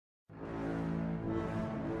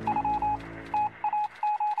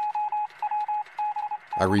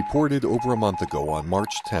I reported over a month ago on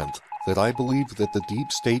March 10th that I believed that the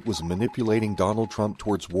deep state was manipulating Donald Trump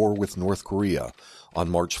towards war with North Korea. On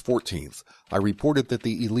March 14th, I reported that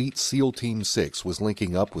the elite SEAL Team 6 was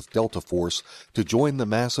linking up with Delta Force to join the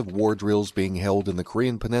massive war drills being held in the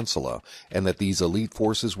Korean Peninsula, and that these elite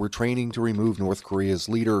forces were training to remove North Korea's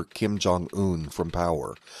leader Kim Jong-un from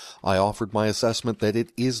power. I offered my assessment that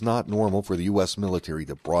it is not normal for the U.S. military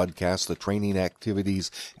to broadcast the training activities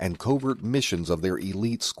and covert missions of their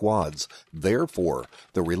elite squads. Therefore,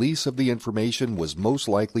 the release of the information was most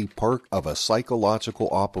likely part of a psychological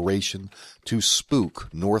operation to spook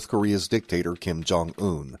North Korea's dictator Kim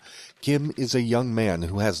Jong-un. Kim is a young man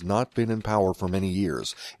who has not been in power for many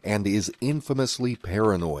years and is infamously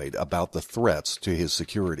paranoid about the threats to his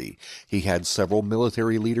security. He had several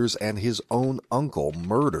military leaders and his own uncle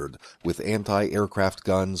murdered with anti-aircraft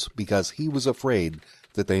guns because he was afraid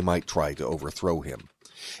that they might try to overthrow him.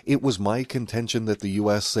 It was my contention that the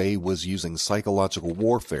USA was using psychological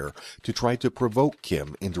warfare to try to provoke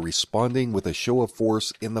Kim into responding with a show of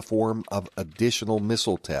force in the form of additional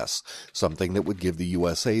missile tests, something that would give the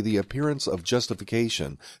USA the appearance of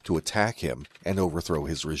justification to attack him and overthrow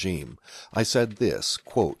his regime. I said this,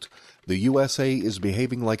 quote, "The USA is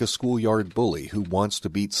behaving like a schoolyard bully who wants to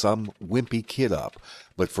beat some wimpy kid up.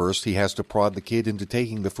 But first he has to prod the kid into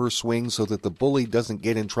taking the first swing so that the bully doesn't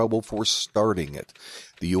get in trouble for starting it.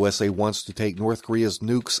 The USA wants to take North Korea's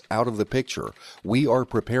nukes out of the picture. We are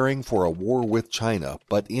preparing for a war with China,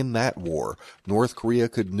 but in that war, North Korea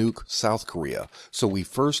could nuke South Korea. So we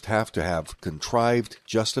first have to have contrived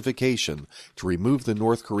justification to remove the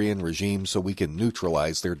North Korean regime so we can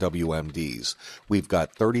neutralize their WMDs. We've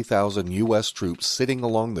got 30,000 U.S. troops sitting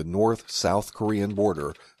along the North-South Korean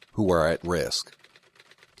border who are at risk."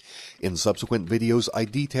 In subsequent videos, I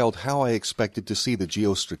detailed how I expected to see the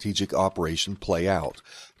geostrategic operation play out.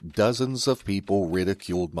 Dozens of people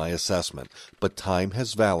ridiculed my assessment, but time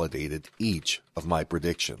has validated each of my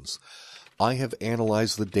predictions. I have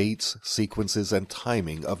analyzed the dates, sequences, and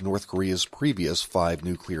timing of North Korea's previous 5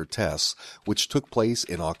 nuclear tests, which took place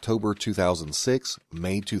in October 2006,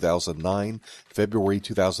 May 2009, February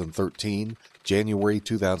 2013, January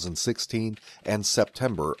 2016, and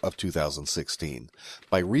September of 2016.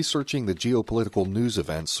 By researching the geopolitical news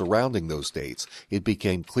events surrounding those dates, it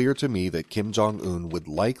became clear to me that Kim Jong-un would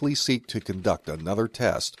likely seek to conduct another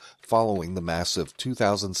test following the massive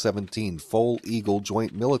 2017 Full Eagle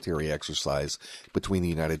joint military exercise between the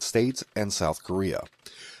United States and South Korea.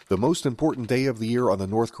 The most important day of the year on the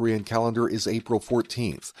North Korean calendar is April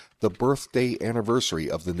 14th, the birthday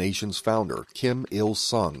anniversary of the nation's founder, Kim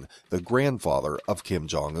Il-sung, the grandfather of Kim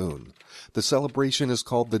Jong-un. The celebration is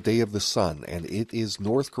called the Day of the Sun, and it is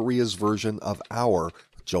North Korea's version of our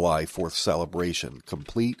July 4th celebration,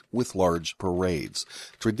 complete with large parades.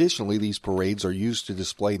 Traditionally, these parades are used to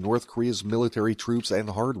display North Korea's military troops and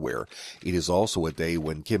hardware. It is also a day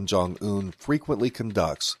when Kim Jong-un frequently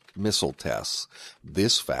conducts missile tests.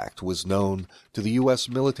 This fact was known to the U.S.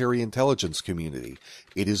 military intelligence community.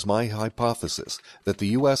 It is my hypothesis that the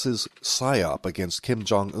U.S.'s psyop against Kim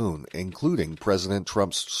Jong-un, including President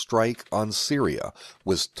Trump's strike on Syria,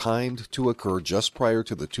 was timed to occur just prior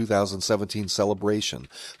to the 2017 celebration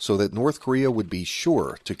so that North Korea would be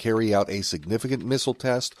sure to carry out a significant missile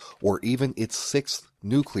test or even its 6th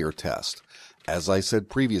nuclear test. As I said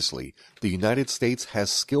previously, the United States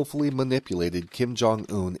has skillfully manipulated Kim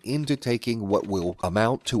Jong-un into taking what will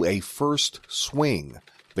amount to a first swing,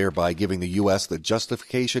 thereby giving the U.S. the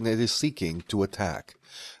justification it is seeking to attack.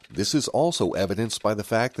 This is also evidenced by the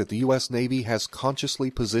fact that the U.S. Navy has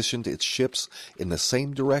consciously positioned its ships in the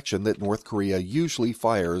same direction that North Korea usually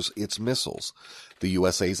fires its missiles. The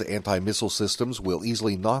USA's anti-missile systems will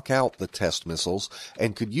easily knock out the test missiles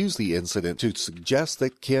and could use the incident to suggest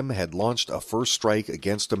that Kim had launched a first strike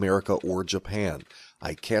against America or Japan.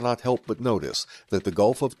 I cannot help but notice that the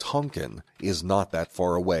Gulf of Tonkin is not that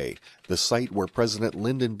far away, the site where President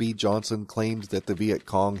Lyndon B. Johnson claimed that the Viet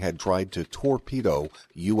Cong had tried to torpedo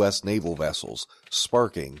U.S. naval vessels,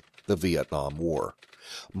 sparking the Vietnam War.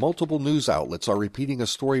 Multiple news outlets are repeating a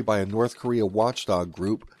story by a North Korea watchdog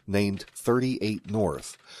group named 38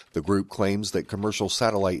 North. The group claims that commercial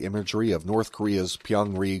satellite imagery of North Korea's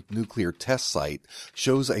Pyongyang nuclear test site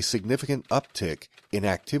shows a significant uptick in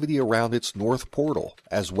activity around its north portal,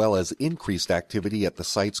 as well as increased activity at the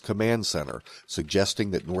site's command center,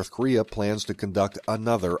 suggesting that North Korea plans to conduct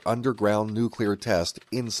another underground nuclear test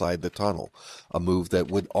inside the tunnel, a move that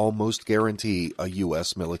would almost guarantee a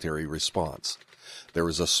U.S. military response. There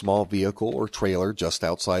is a small vehicle or trailer just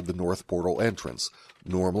outside the north portal entrance.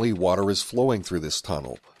 Normally, water is flowing through this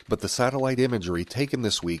tunnel, but the satellite imagery taken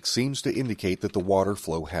this week seems to indicate that the water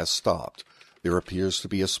flow has stopped. There appears to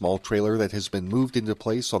be a small trailer that has been moved into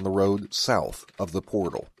place on the road south of the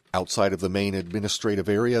portal. Outside of the main administrative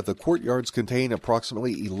area, the courtyards contain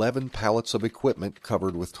approximately 11 pallets of equipment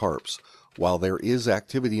covered with tarps. While there is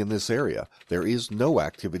activity in this area, there is no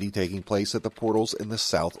activity taking place at the portals in the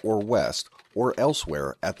south or west, or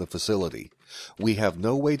elsewhere at the facility. We have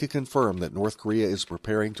no way to confirm that North Korea is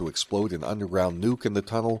preparing to explode an underground nuke in the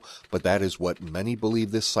tunnel, but that is what many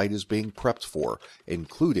believe this site is being prepped for,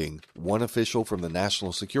 including one official from the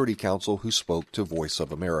National Security Council who spoke to Voice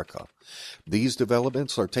of America. These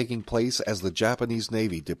developments are taking place as the Japanese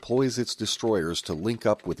Navy deploys its destroyers to link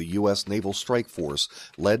up with the U.S. Naval Strike Force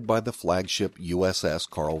led by the flagship USS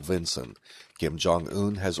Carl Vinson. Kim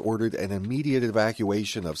Jong-un has ordered an immediate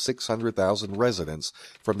evacuation of 600,000 residents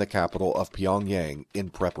from the capital of Pyongyang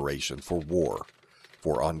in preparation for war.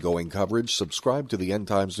 For ongoing coverage, subscribe to the End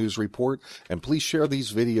Times News Report, and please share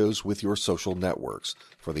these videos with your social networks.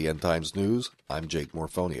 For the End Times News, I'm Jake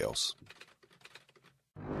Morphonios.